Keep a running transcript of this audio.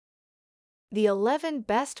The 11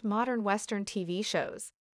 Best Modern Western TV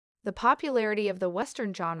Shows. The popularity of the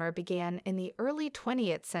Western genre began in the early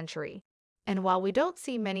 20th century, and while we don't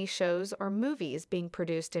see many shows or movies being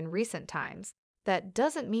produced in recent times, that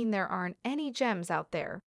doesn't mean there aren't any gems out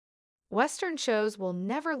there. Western shows will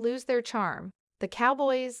never lose their charm: the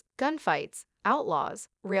cowboys, gunfights, outlaws,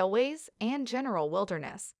 railways, and general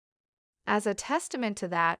wilderness. As a testament to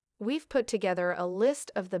that, we've put together a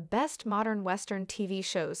list of the best modern Western TV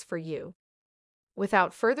shows for you.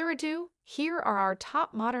 Without further ado, here are our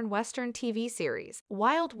top modern Western TV series.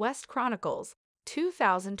 Wild West Chronicles,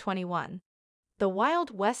 2021. The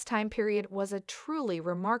Wild West time period was a truly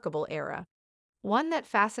remarkable era, one that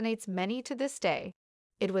fascinates many to this day.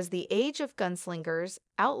 It was the age of gunslingers,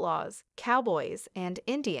 outlaws, cowboys, and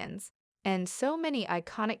Indians, and so many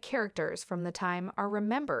iconic characters from the time are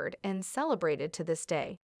remembered and celebrated to this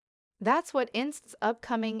day. That's what INSP's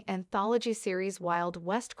upcoming anthology series Wild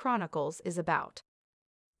West Chronicles is about.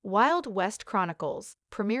 Wild West Chronicles,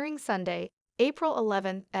 premiering Sunday, April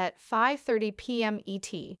 11th at 5:30 p.m.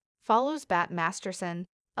 ET, follows Bat Masterson,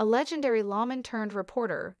 a legendary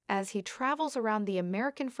lawman-turned-reporter, as he travels around the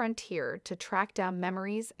American frontier to track down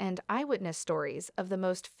memories and eyewitness stories of the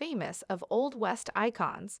most famous of Old West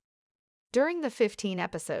icons. During the 15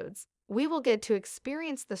 episodes, we will get to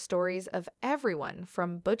experience the stories of everyone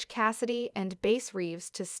from Butch Cassidy and Bass Reeves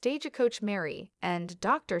to Stagecoach Mary and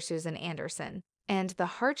Dr. Susan Anderson, and the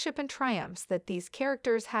hardship and triumphs that these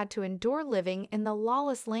characters had to endure living in the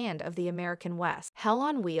lawless land of the American West. Hell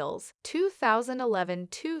on Wheels,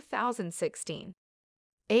 2011-2016.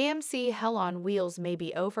 AMC Hell on Wheels may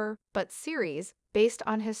be over, but series based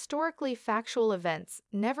on historically factual events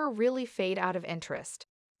never really fade out of interest,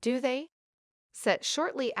 do they? Set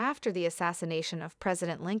shortly after the assassination of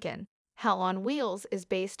President Lincoln, Hell on Wheels is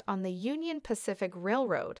based on the Union Pacific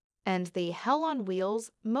Railroad and the Hell on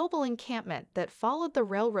Wheels mobile encampment that followed the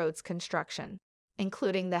railroad's construction,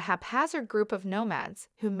 including the haphazard group of nomads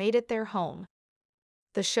who made it their home.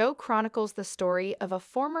 The show chronicles the story of a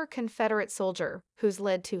former Confederate soldier who's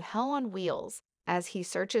led to Hell on Wheels as he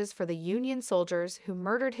searches for the Union soldiers who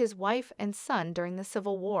murdered his wife and son during the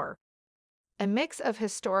Civil War. A mix of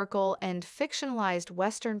historical and fictionalized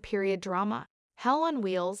Western period drama, Hell on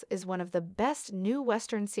Wheels is one of the best new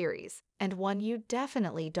Western series, and one you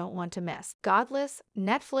definitely don't want to miss. Godless,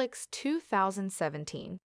 Netflix,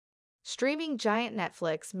 2017. Streaming giant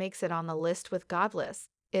Netflix makes it on the list with Godless,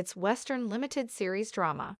 its Western limited series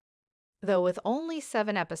drama. Though with only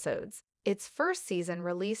 7 episodes, its first season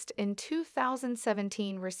released in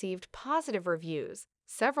 2017 received positive reviews,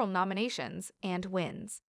 several nominations, and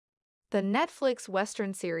wins. The Netflix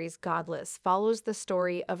Western series Godless follows the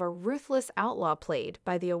story of a ruthless outlaw played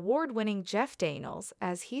by the award-winning Jeff Daniels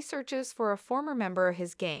as he searches for a former member of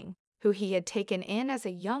his gang, who he had taken in as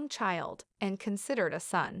a young child and considered a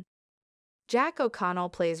son. Jack O'Connell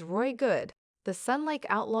plays Roy Good, the son-like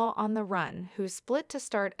outlaw on the run who split to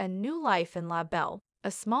start a new life in La Belle,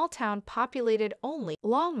 a small town populated only.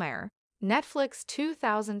 Longmire, Netflix,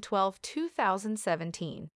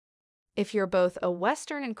 2012-2017. If you're both a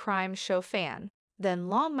Western and crime show fan, then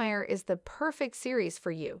Longmire is the perfect series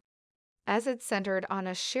for you, as it's centered on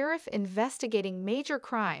a sheriff investigating major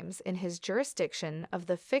crimes in his jurisdiction of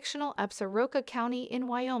the fictional Absaroka County in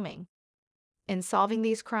Wyoming. In solving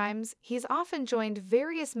these crimes, he's often joined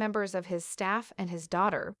various members of his staff and his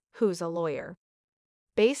daughter, who's a lawyer.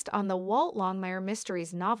 Based on the Walt Longmire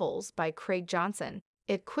Mysteries novels by Craig Johnson,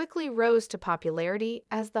 it quickly rose to popularity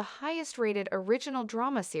as the highest-rated original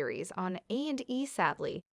drama series on A&E.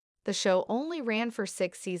 Sadly, the show only ran for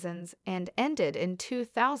 6 seasons and ended in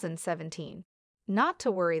 2017. Not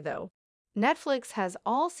to worry, though. Netflix has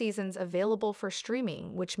all seasons available for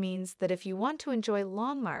streaming, which means that if you want to enjoy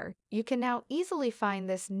Longmire, you can now easily find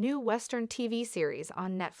this new Western TV series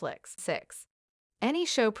on Netflix. 6. Any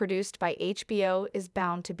show produced by HBO is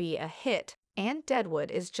bound to be a hit, and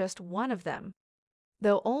Deadwood is just one of them.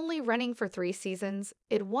 Though only running for 3 seasons,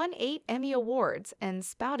 it won 8 Emmy Awards and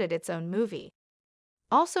spouted its own movie.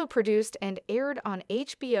 Also produced and aired on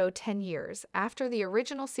HBO 10 years after the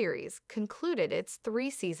original series concluded its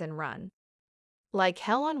 3-season run. Like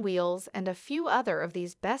Hell on Wheels and a few other of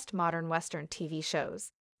these best modern Western TV shows,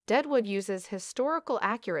 Deadwood uses historical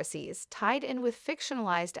accuracies tied in with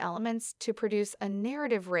fictionalized elements to produce a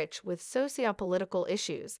narrative rich with socio-political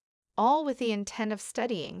issues, all with the intent of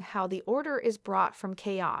studying how the order is brought from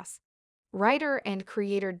chaos. Writer and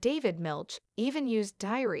creator David Milch even used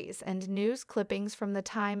diaries and news clippings from the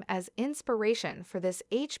time as inspiration for this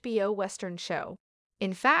HBO Western show.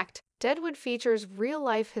 In fact, Deadwood features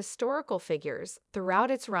real-life historical figures throughout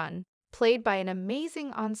its run, played by an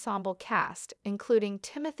amazing ensemble cast, including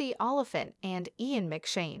Timothy Oliphant and Ian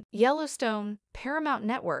McShane. Yellowstone, Paramount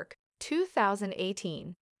Network,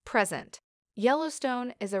 2018. Present.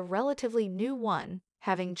 Yellowstone is a relatively new one,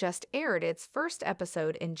 having just aired its first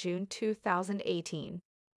episode in June 2018.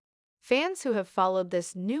 Fans who have followed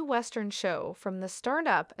this new Western show from the start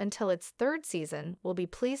up until its third season will be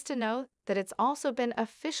pleased to know that it's also been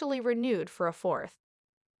officially renewed for a fourth.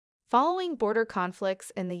 Following border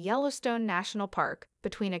conflicts in the Yellowstone National Park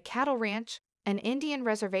between a cattle ranch, an Indian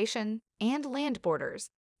reservation, and land borders,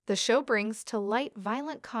 the show brings to light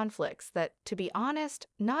violent conflicts that, to be honest,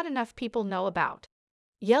 not enough people know about.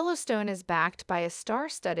 Yellowstone is backed by a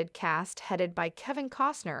star-studded cast headed by Kevin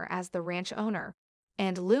Costner as the ranch owner,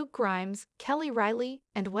 and Luke Grimes, Kelly Riley,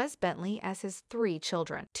 and Wes Bentley as his 3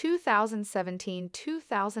 children.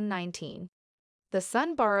 2017-2019. The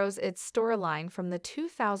Sun borrows its storyline from the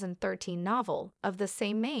 2013 novel of the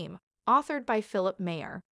same name, authored by Philip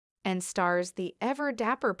Mayer, and stars the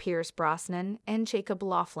ever-dapper Pierce Brosnan and Jacob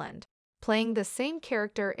Lofland, playing the same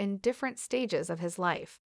character in different stages of his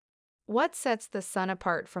life. What sets The Sun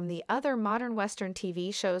apart from the other modern Western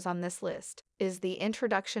TV shows on this list is the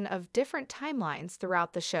introduction of different timelines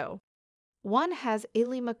throughout the show. One has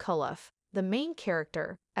Ely McCullough, the main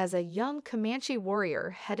character, as a young Comanche warrior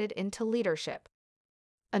headed into leadership.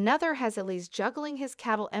 Another has Ely's juggling his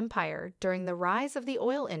cattle empire during the rise of the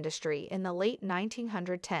oil industry in the late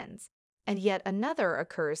 1910s, and yet another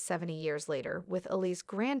occurs 70 years later with Ely's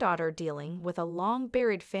granddaughter dealing with a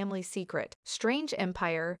long-buried family secret. Strange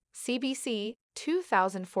Empire, CBC,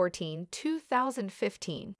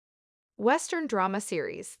 2014-2015. Western drama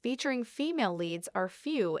series featuring female leads are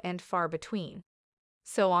few and far between.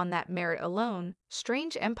 So on that merit alone,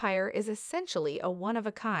 Strange Empire is essentially a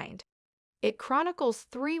one-of-a-kind. It chronicles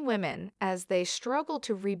 3 women as they struggle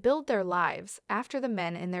to rebuild their lives after the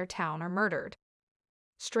men in their town are murdered.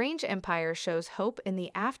 Strange Empire shows hope in the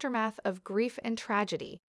aftermath of grief and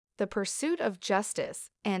tragedy, the pursuit of justice,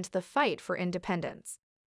 and the fight for independence.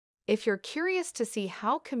 If you're curious to see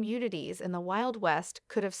how communities in the Wild West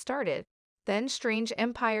could have started, then Strange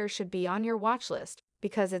Empire should be on your watch list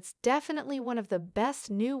because it's definitely one of the best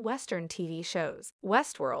new Western TV shows.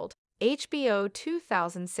 Westworld, HBO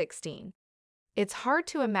 2016. It's hard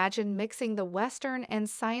to imagine mixing the Western and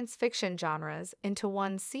science fiction genres into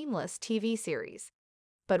one seamless TV series.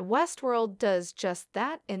 But Westworld does just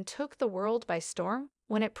that and took the world by storm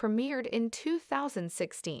when it premiered in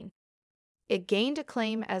 2016. It gained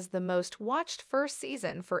acclaim as the most watched first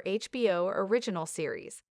season for HBO original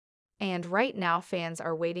series. And right now fans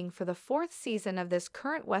are waiting for the 4th season of this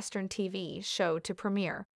current Western TV show to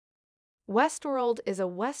premiere. Westworld is a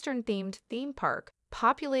Western-themed theme park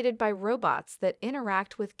populated by robots that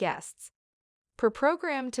interact with guests.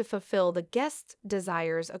 Programmed to fulfill the guests'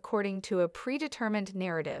 desires according to a predetermined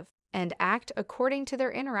narrative and act according to their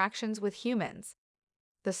interactions with humans.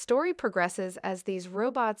 The story progresses as these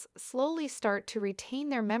robots slowly start to retain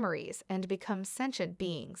their memories and become sentient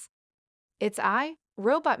beings. It's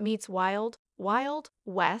Robot Meets Wild, Wild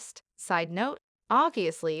West. Side note,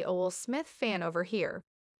 obviously a Will Smith fan over here.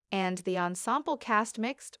 And the ensemble cast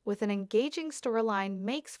mixed with an engaging storyline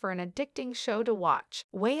makes for an addicting show to watch.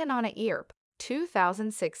 Wynonna Earp,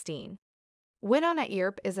 2016. Wynonna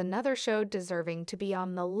Earp is another show deserving to be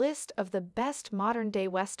on the list of the best modern-day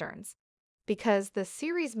westerns, because the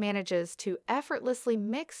series manages to effortlessly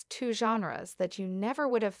mix 2 genres that you never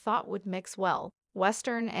would have thought would mix well,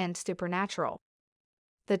 Western and supernatural.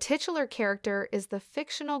 The titular character is the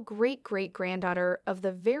fictional great-great-granddaughter of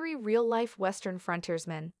the very real-life Western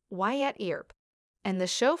frontiersman, Wyatt Earp, and the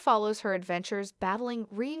show follows her adventures battling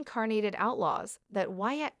reincarnated outlaws that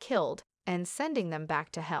Wyatt killed and sending them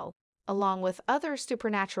back to hell, along with other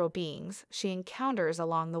supernatural beings she encounters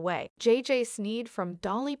along the way. J.J. Sneed from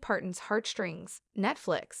Dolly Parton's Heartstrings,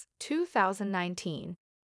 Netflix, 2019.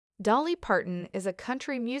 Dolly Parton is a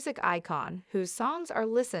country music icon whose songs are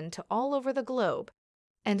listened to all over the globe,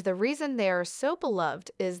 and the reason they are so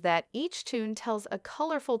beloved is that each tune tells a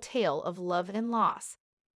colorful tale of love and loss.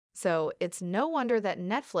 So it's no wonder that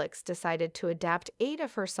Netflix decided to adapt 8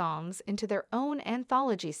 of her songs into their own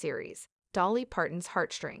anthology series, Dolly Parton's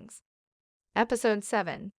Heartstrings. Episode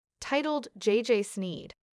 7, titled J.J.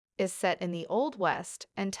 Sneed, is set in the Old West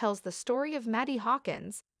and tells the story of Maddie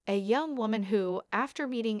Hawkins, a young woman who, after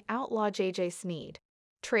meeting outlaw J.J. Sneed,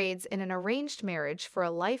 trades in an arranged marriage for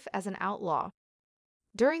a life as an outlaw.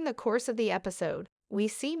 During the course of the episode, we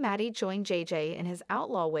see Maddie join JJ in his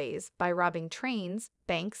outlaw ways by robbing trains,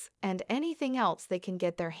 banks, and anything else they can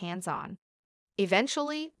get their hands on.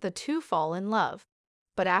 Eventually, the two fall in love.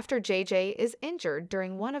 But after JJ is injured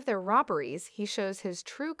during one of their robberies, he shows his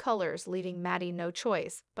true colors, leaving Maddie no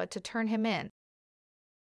choice but to turn him in.